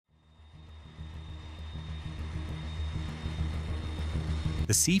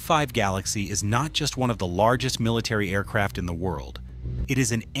The C-5 Galaxy is not just one of the largest military aircraft in the world. It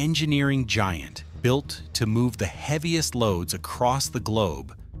is an engineering giant built to move the heaviest loads across the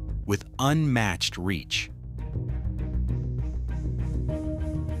globe with unmatched reach.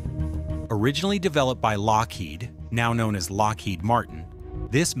 Originally developed by Lockheed, now known as Lockheed Martin,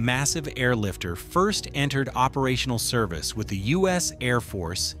 this massive airlifter first entered operational service with the U.S. Air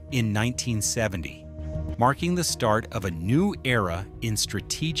Force in 1970, marking the start of a new era in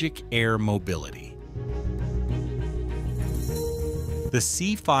strategic air mobility. The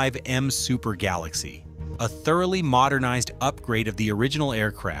C-5M Super Galaxy, a thoroughly modernized upgrade of the original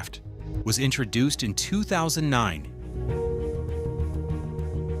aircraft, was introduced in 2009.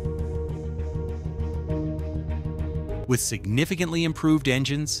 With significantly improved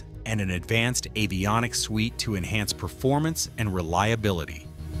engines and an advanced avionics suite to enhance performance and reliability.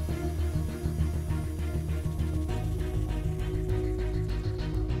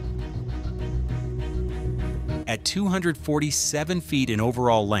 At 247 feet in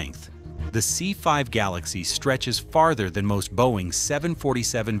overall length, the C-5 Galaxy stretches farther than most Boeing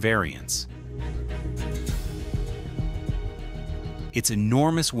 747 variants. Its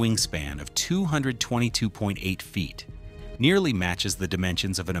enormous wingspan of 222.8 feet nearly matches the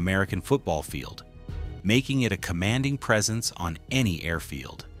dimensions of an American football field, making it a commanding presence on any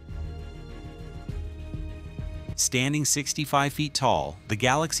airfield. Standing 65 feet tall, the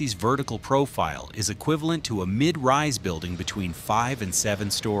Galaxy's vertical profile is equivalent to a mid-rise building between 5 and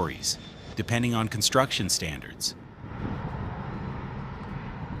 7 stories, depending on construction standards.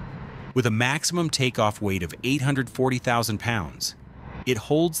 With a maximum takeoff weight of 840,000 pounds, it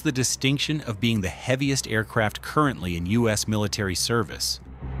holds the distinction of being the heaviest aircraft currently in U.S. military service.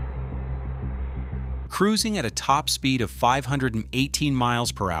 Cruising at a top speed of 518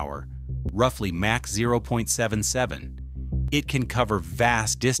 miles per hour, roughly Mach 0.77, it can cover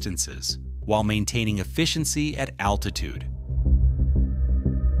vast distances while maintaining efficiency at altitude.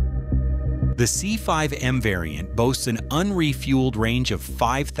 The C-5M variant boasts an unrefueled range of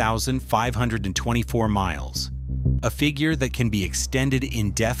 5,524 miles, a figure that can be extended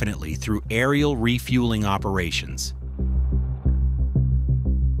indefinitely through aerial refueling operations.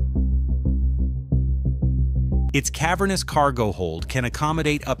 Its cavernous cargo hold can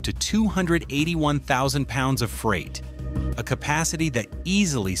accommodate up to 281,000 pounds of freight, a capacity that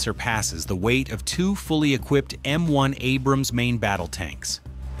easily surpasses the weight of 2 fully equipped M1 Abrams main battle tanks.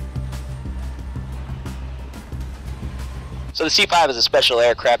 So the C-5 is a special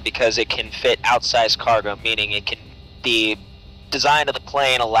aircraft because it can fit outsized cargo, meaning the design of the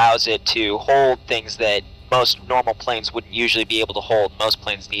plane allows it to hold things that most normal planes wouldn't usually be able to hold. Most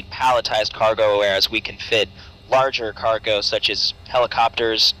planes need palletized cargo, whereas we can fit larger cargo such as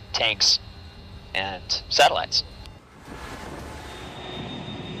helicopters, tanks, and satellites.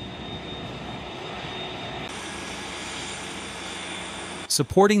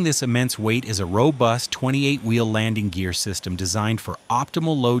 Supporting this immense weight is a robust 28-wheel landing gear system designed for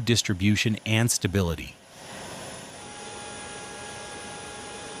optimal load distribution and stability.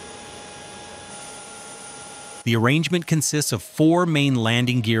 The arrangement consists of 4 main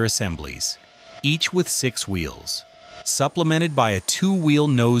landing gear assemblies, each with 6 wheels, supplemented by a 2-wheel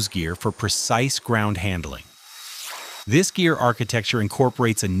nose gear for precise ground handling. This gear architecture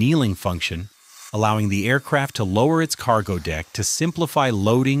incorporates a kneeling function, allowing the aircraft to lower its cargo deck to simplify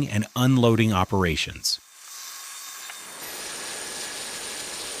loading and unloading operations.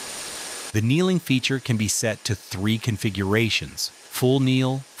 The kneeling feature can be set to 3 configurations: full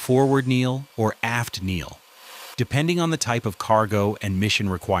kneel, forward kneel, or aft kneel, depending on the type of cargo and mission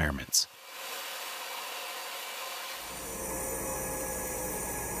requirements.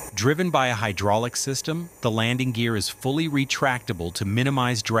 Driven by a hydraulic system, the landing gear is fully retractable to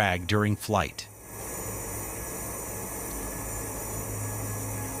minimize drag during flight.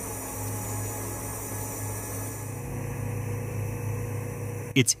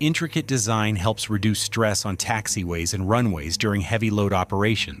 Its intricate design helps reduce stress on taxiways and runways during heavy load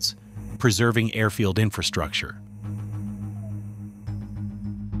operations, preserving airfield infrastructure.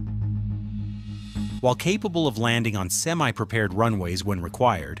 While capable of landing on semi-prepared runways when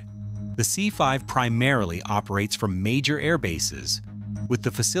required, the C-5 primarily operates from major air bases, with the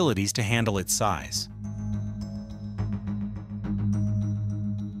facilities to handle its size.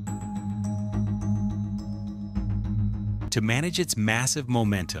 To manage its massive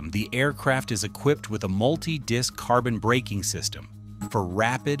momentum, the aircraft is equipped with a multi-disc carbon braking system for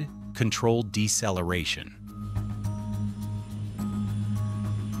rapid, controlled deceleration.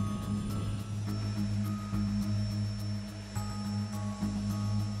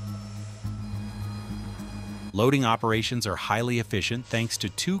 Loading operations are highly efficient thanks to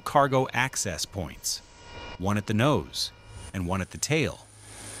two cargo access points, one at the nose and one at the tail,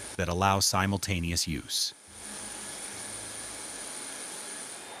 that allow simultaneous use.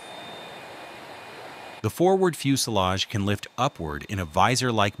 The forward fuselage can lift upward in a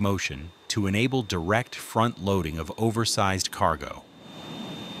visor-like motion to enable direct front loading of oversized cargo.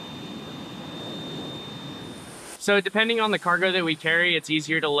 So depending on the cargo that we carry, it's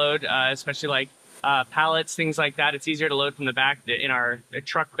easier to load, especially like pallets, things like that. It's easier to load from the back in our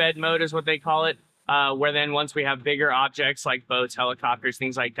truck bed mode is what they call it, where then once we have bigger objects like boats, helicopters,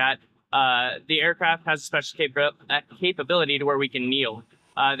 things like that, the aircraft has a special capability to where we can kneel.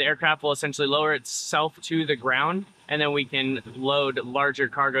 The aircraft will essentially lower itself to the ground, and then we can load larger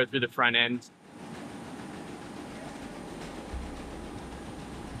cargo through the front end.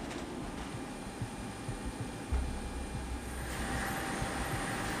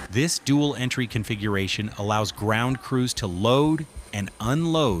 This dual entry configuration allows ground crews to load and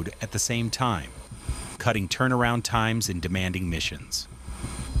unload at the same time, cutting turnaround times in demanding missions.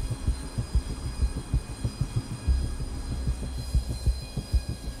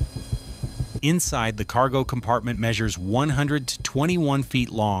 Inside, the cargo compartment measures 100 to 21 feet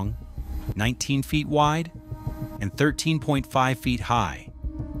long, 19 feet wide, and 13.5 feet high,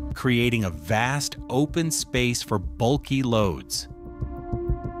 creating a vast open space for bulky loads.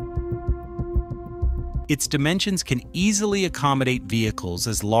 Its dimensions can easily accommodate vehicles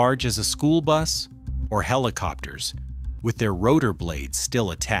as large as a school bus or helicopters, with their rotor blades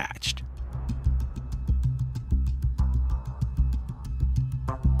still attached.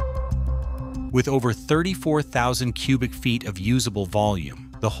 With over 34,000 cubic feet of usable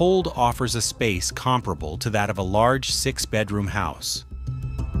volume, the hold offers a space comparable to that of a large 6-bedroom house.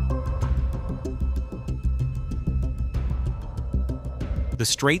 The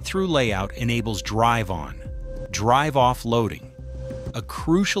straight-through layout enables drive-on, drive-off loading, a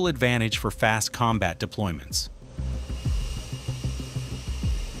crucial advantage for fast combat deployments.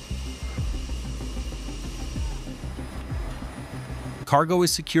 Cargo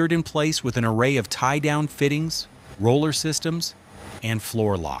is secured in place with an array of tie-down fittings, roller systems, and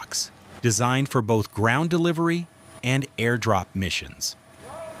floor locks, designed for both ground delivery and airdrop missions.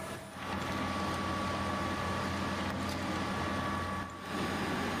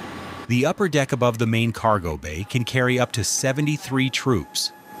 The upper deck above the main cargo bay can carry up to 73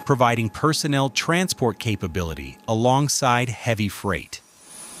 troops, providing personnel transport capability alongside heavy freight.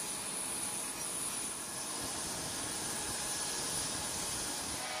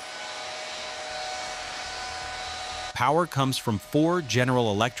 Power comes from 4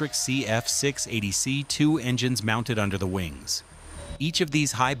 General Electric CF680C2 engines mounted under the wings. Each of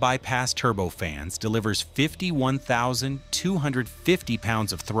these high-bypass turbofans delivers 51,250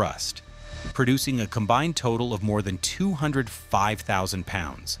 pounds of thrust, producing a combined total of more than 205,000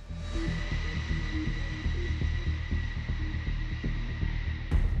 pounds.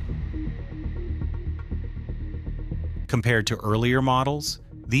 Compared to earlier models,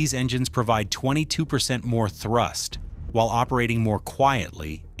 these engines provide 22% more thrust, while operating more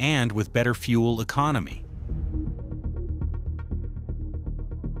quietly and with better fuel economy.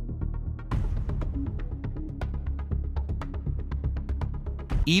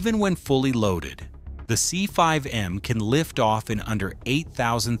 Even when fully loaded, the C-5M can lift off in under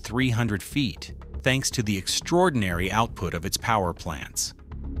 8,300 feet, thanks to the extraordinary output of its power plants.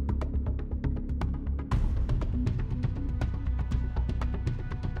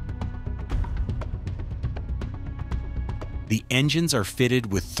 The engines are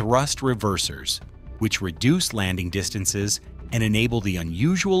fitted with thrust reversers, which reduce landing distances and enable the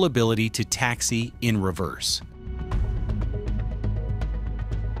unusual ability to taxi in reverse.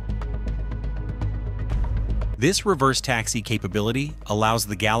 This reverse taxi capability allows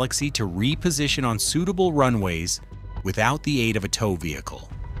the Galaxy to reposition on suitable runways without the aid of a tow vehicle.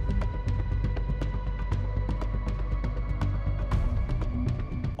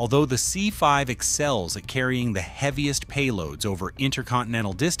 Although the C-5 excels at carrying the heaviest payloads over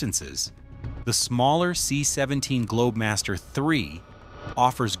intercontinental distances, the smaller C-17 Globemaster III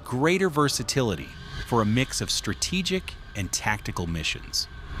offers greater versatility for a mix of strategic and tactical missions.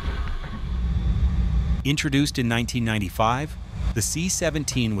 Introduced in 1995, the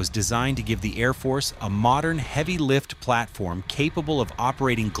C-17 was designed to give the Air Force a modern heavy-lift platform capable of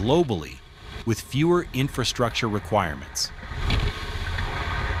operating globally with fewer infrastructure requirements.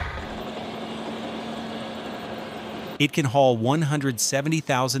 It can haul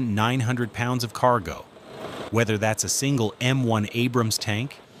 170,900 pounds of cargo, whether that's a single M1 Abrams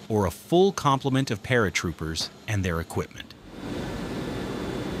tank or a full complement of paratroopers and their equipment.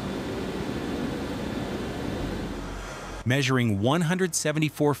 Measuring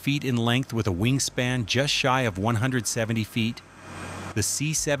 174 feet in length with a wingspan just shy of 170 feet, the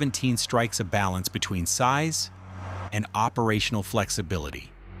C-17 strikes a balance between size and operational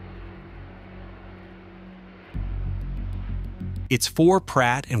flexibility. Its 4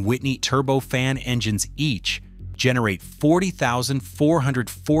 Pratt & Whitney turbofan engines each generate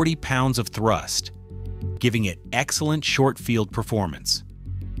 40,440 pounds of thrust, giving it excellent short-field performance.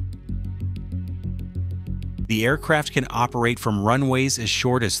 The aircraft can operate from runways as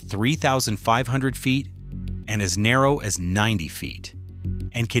short as 3,500 feet and as narrow as 90 feet,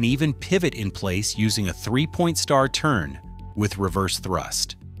 and can even pivot in place using a 3-point star turn with reverse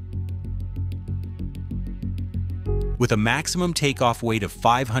thrust. With a maximum takeoff weight of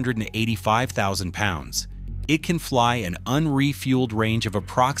 585,000 pounds, it can fly an unrefueled range of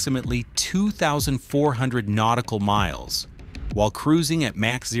approximately 2,400 nautical miles while cruising at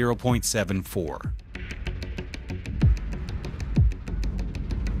Mach 0.74.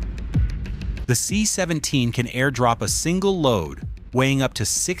 The C-17 can airdrop a single load weighing up to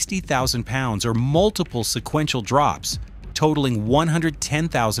 60,000 pounds or multiple sequential drops totaling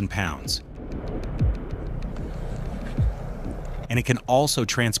 110,000 pounds. And it can also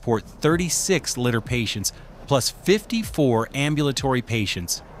transport 36 litter patients plus 54 ambulatory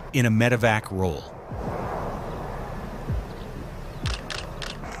patients in a medevac role.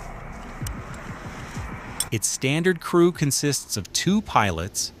 Its standard crew consists of 2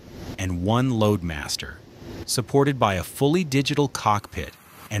 pilots and 1 loadmaster, supported by a fully digital cockpit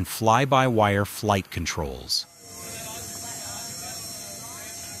and fly-by-wire flight controls.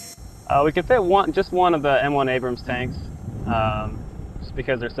 We could fit just one of the M1 Abrams tanks, just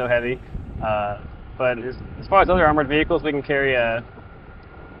because they're so heavy. But as far as other armored vehicles, we can carry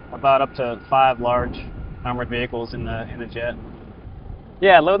about up to 5 large armored vehicles in the jet.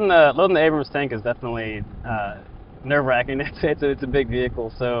 Yeah, loading the Abrams tank is definitely nerve-wracking. It's a big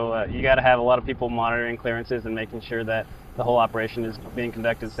vehicle, so you got to have a lot of people monitoring clearances and making sure that the whole operation is being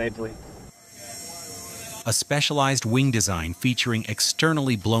conducted safely. A specialized wing design featuring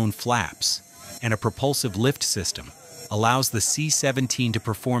externally blown flaps and a propulsive lift system allows the C-17 to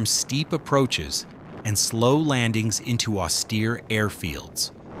perform steep approaches and slow landings into austere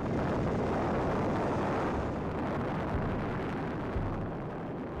airfields.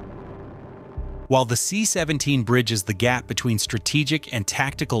 While the C-17 bridges the gap between strategic and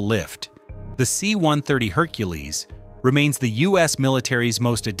tactical lift, the C-130 Hercules remains the U.S. military's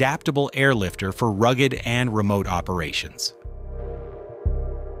most adaptable airlifter for rugged and remote operations.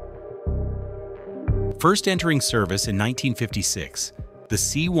 First entering service in 1956, the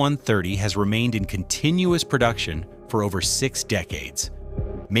C-130 has remained in continuous production for over 6 decades,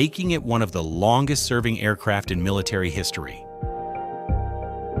 making it one of the longest-serving aircraft in military history.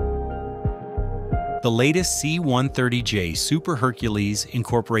 The latest C-130J Super Hercules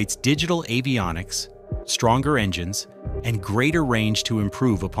incorporates digital avionics, stronger engines, and greater range to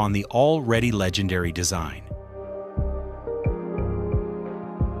improve upon the already legendary design.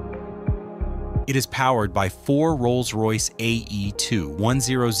 It is powered by 4 Rolls-Royce AE2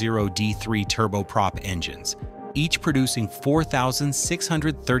 100D3 turboprop engines, each producing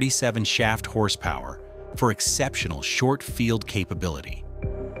 4,637 shaft horsepower for exceptional short-field capability.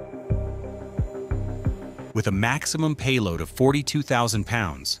 With a maximum payload of 42,000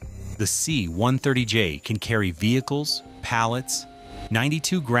 pounds, the C-130J can carry vehicles, pallets,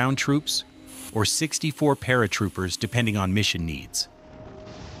 92 ground troops, or 64 paratroopers depending on mission needs.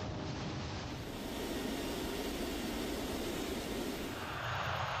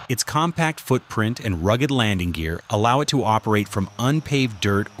 Its compact footprint and rugged landing gear allow it to operate from unpaved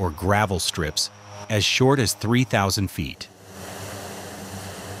dirt or gravel strips as short as 3,000 feet.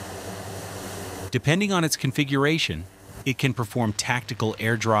 Depending on its configuration, it can perform tactical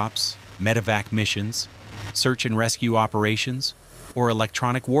airdrops, medevac missions, search and rescue operations, or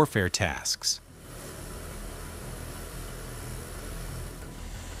electronic warfare tasks.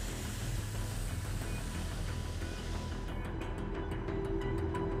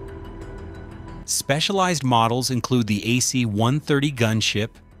 Specialized models include the AC-130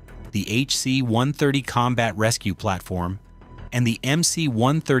 gunship, the HC-130 combat rescue platform, and the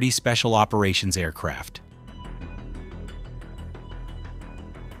MC-130 special operations aircraft.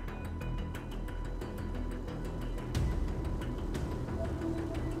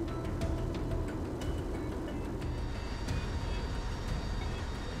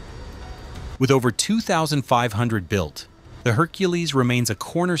 With over 2,500 built, the Hercules remains a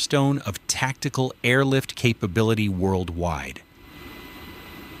cornerstone of tactical airlift capability worldwide.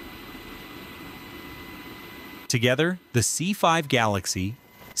 Together, the C-5 Galaxy,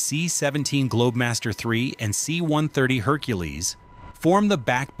 C-17 Globemaster III and C-130 Hercules form the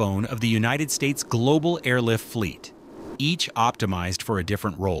backbone of the United States global airlift fleet, each optimized for a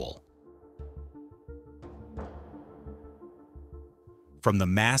different role. From the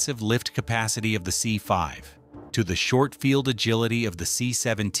massive lift capacity of the C-5 to the short-field agility of the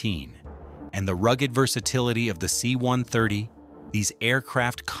C-17 and the rugged versatility of the C-130, these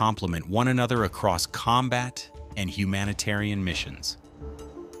aircraft complement one another across combat and humanitarian missions.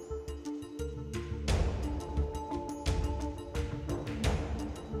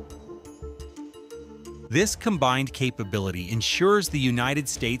 This combined capability ensures the United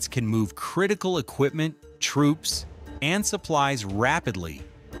States can move critical equipment, troops, and supplies rapidly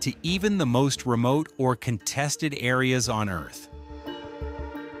to even the most remote or contested areas on Earth.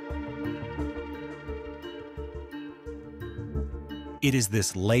 It is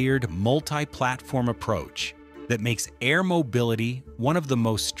this layered, multi-platform approach that makes air mobility one of the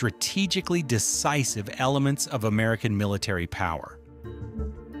most strategically decisive elements of American military power.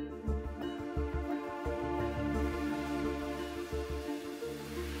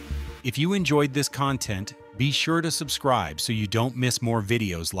 If you enjoyed this content, be sure to subscribe so you don't miss more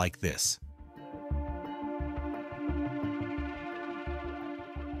videos like this.